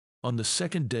On the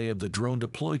second day of the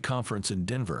DroneDeploy conference in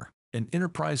Denver, an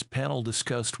enterprise panel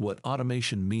discussed what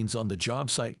automation means on the job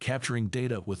site, capturing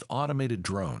data with automated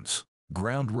drones,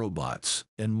 ground robots,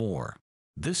 and more.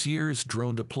 This year's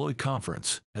DroneDeploy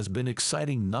conference has been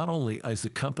exciting not only as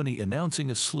the company announcing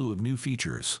a slew of new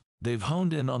features, they've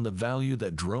honed in on the value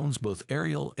that drones, both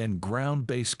aerial and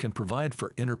ground-based, can provide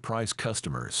for enterprise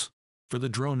customers. For the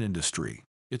drone industry,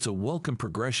 it's a welcome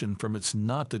progression from "it's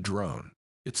not the drone,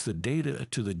 it's the data"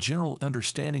 to the general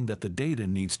understanding that the data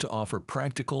needs to offer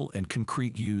practical and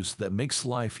concrete use that makes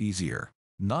life easier,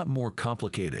 not more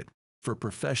complicated, for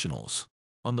professionals.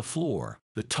 On the floor,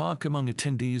 the talk among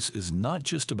attendees is not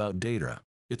just about data,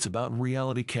 it's about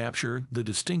reality capture, the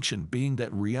distinction being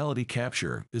that reality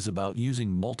capture is about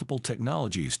using multiple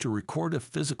technologies to record a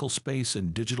physical space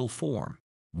in digital form.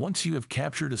 Once you have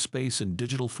captured a space in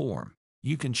digital form,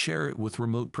 you can share it with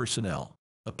remote personnel,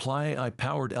 apply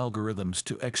AI-powered algorithms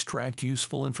to extract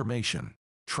useful information,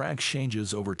 track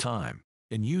changes over time,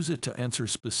 and use it to answer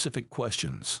specific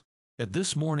questions. At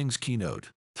this morning's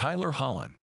keynote, Tyler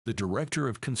Holland, the Director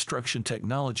of Construction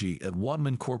Technology at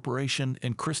Wadman Corporation,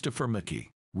 and Christopher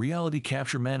Mickey, Reality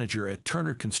Capture Manager at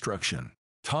Turner Construction,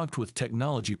 talked with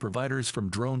technology providers from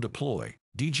DroneDeploy,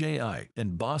 DJI,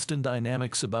 and Boston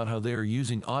Dynamics about how they are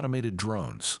using automated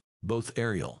drones, both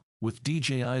aerial, with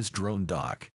DJI's Drone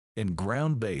Dock, and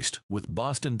ground-based, with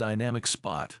Boston Dynamics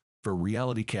Spot, for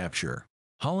reality capture.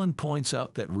 Holland points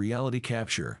out that reality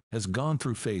capture has gone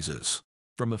through phases,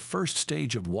 from a first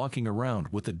stage of walking around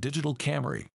with a digital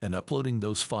camera and uploading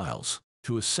those files,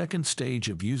 to a second stage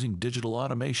of using digital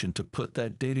automation to put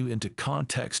that data into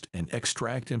context and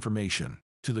extract information,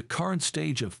 to the current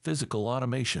stage of physical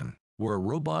automation, where a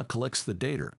robot collects the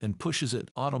data and pushes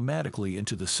it automatically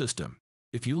into the system.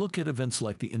 If you look at events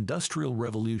like the Industrial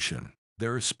Revolution,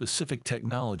 there are specific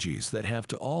technologies that have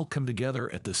to all come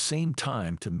together at the same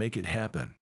time to make it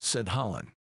happen, said Holland.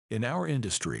 In our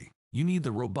industry, you need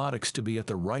the robotics to be at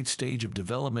the right stage of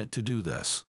development to do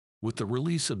this. With the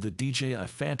release of the DJI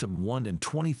Phantom 1 in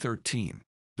 2013,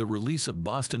 the release of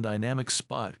Boston Dynamics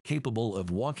Spot capable of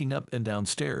walking up and down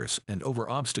stairs and over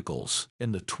obstacles,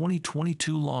 and the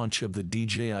 2022 launch of the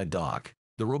DJI Dock,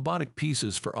 the robotic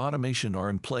pieces for automation are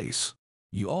in place.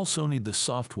 You also need the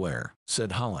software,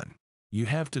 said Holland. You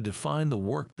have to define the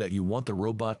work that you want the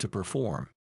robot to perform.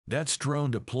 That's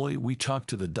DroneDeploy. We talk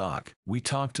to the dock, we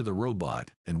talk to the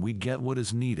robot, and we get what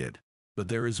is needed. But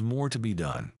there is more to be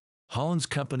done. Holland's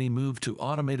company moved to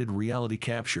automated reality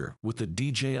capture with the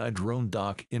DJI Drone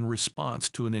Dock in response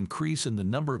to an increase in the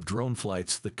number of drone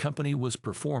flights the company was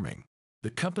performing.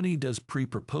 The company does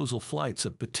pre-proposal flights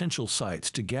of potential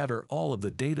sites to gather all of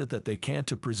the data that they can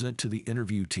to present to the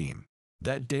interview team.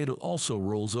 That data also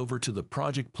rolls over to the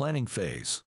project planning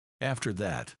phase. After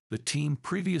that, the team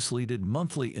previously did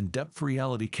monthly in-depth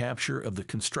reality capture of the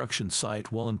construction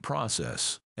site while in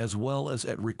process, as well as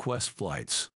at request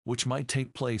flights, which might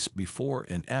take place before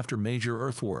and after major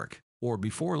earthwork, or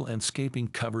before landscaping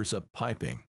covers up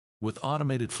piping. With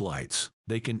automated flights,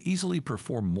 they can easily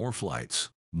perform more flights,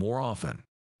 more often.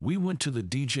 We went to the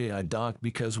DJI Dock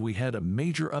because we had a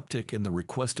major uptick in the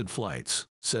requested flights,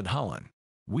 said Holland.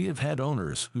 We have had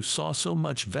owners who saw so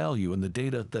much value in the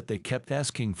data that they kept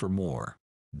asking for more.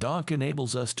 Dock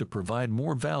enables us to provide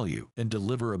more value and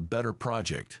deliver a better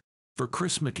project. For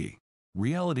Chris Mickey,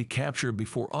 reality capture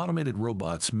before automated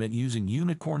robots meant using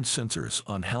unicorn sensors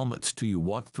on helmets to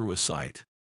walk through a site.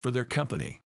 For their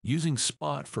company, using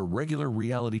Spot for regular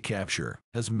reality capture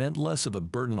has meant less of a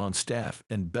burden on staff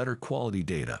and better quality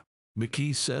data.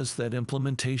 Mickey says that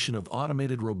implementation of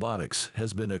automated robotics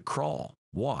has been a crawl,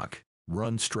 walk,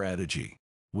 run strategy.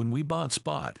 When we bought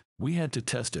Spot, we had to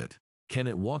test it. Can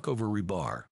it walk over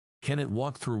rebar? Can it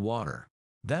walk through water?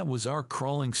 That was our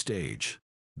crawling stage.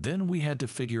 Then we had to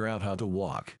figure out how to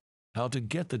walk, how to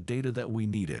get the data that we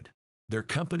needed. Their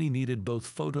company needed both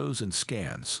photos and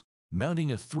scans.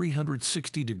 Mounting a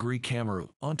 360-degree camera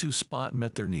onto Spot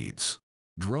met their needs.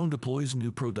 DroneDeploy's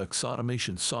new products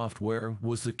automation software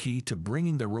was the key to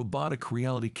bringing the robotic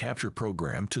reality capture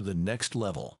program to the next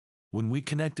level. When we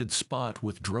connected Spot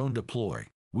with DroneDeploy,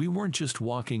 we weren't just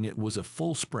walking, it was a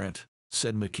full sprint,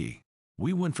 said Mickey.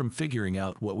 We went from figuring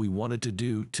out what we wanted to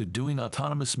do to doing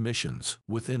autonomous missions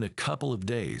within a couple of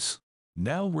days.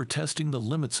 Now we're testing the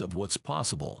limits of what's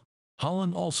possible.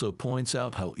 Holland also points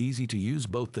out how easy to use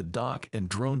both the dock and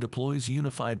DroneDeploy's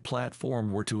unified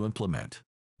platform were to implement.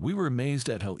 We were amazed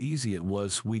at how easy it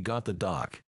was. We got the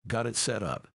dock, got it set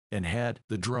up, and had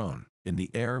the drone in the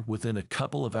air within a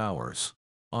couple of hours.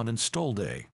 On install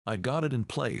day, I got it in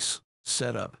place,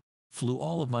 set up, flew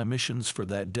all of my missions for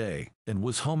that day, and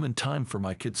was home in time for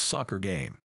my kids' soccer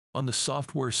game. On the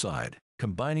software side,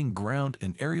 Combining ground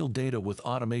and aerial data with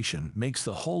automation makes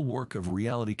the whole work of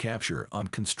reality capture on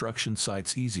construction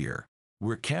sites easier.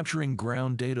 We're capturing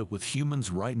ground data with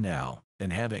humans right now,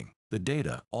 and having the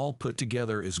data all put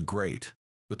together is great.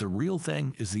 But the real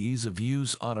thing is the ease of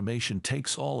use. Automation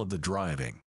takes all of the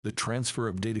driving, the transfer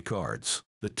of data cards,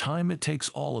 the time it takes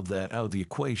all of that out of the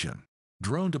equation.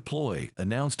 DroneDeploy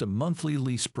announced a monthly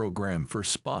lease program for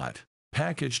Spot,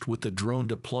 packaged with the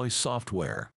DroneDeploy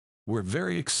software. We're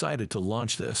very excited to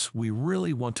launch this. We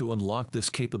really want to unlock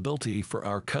this capability for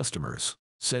our customers,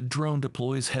 said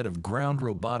DroneDeploy's head of ground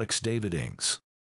robotics David Ings.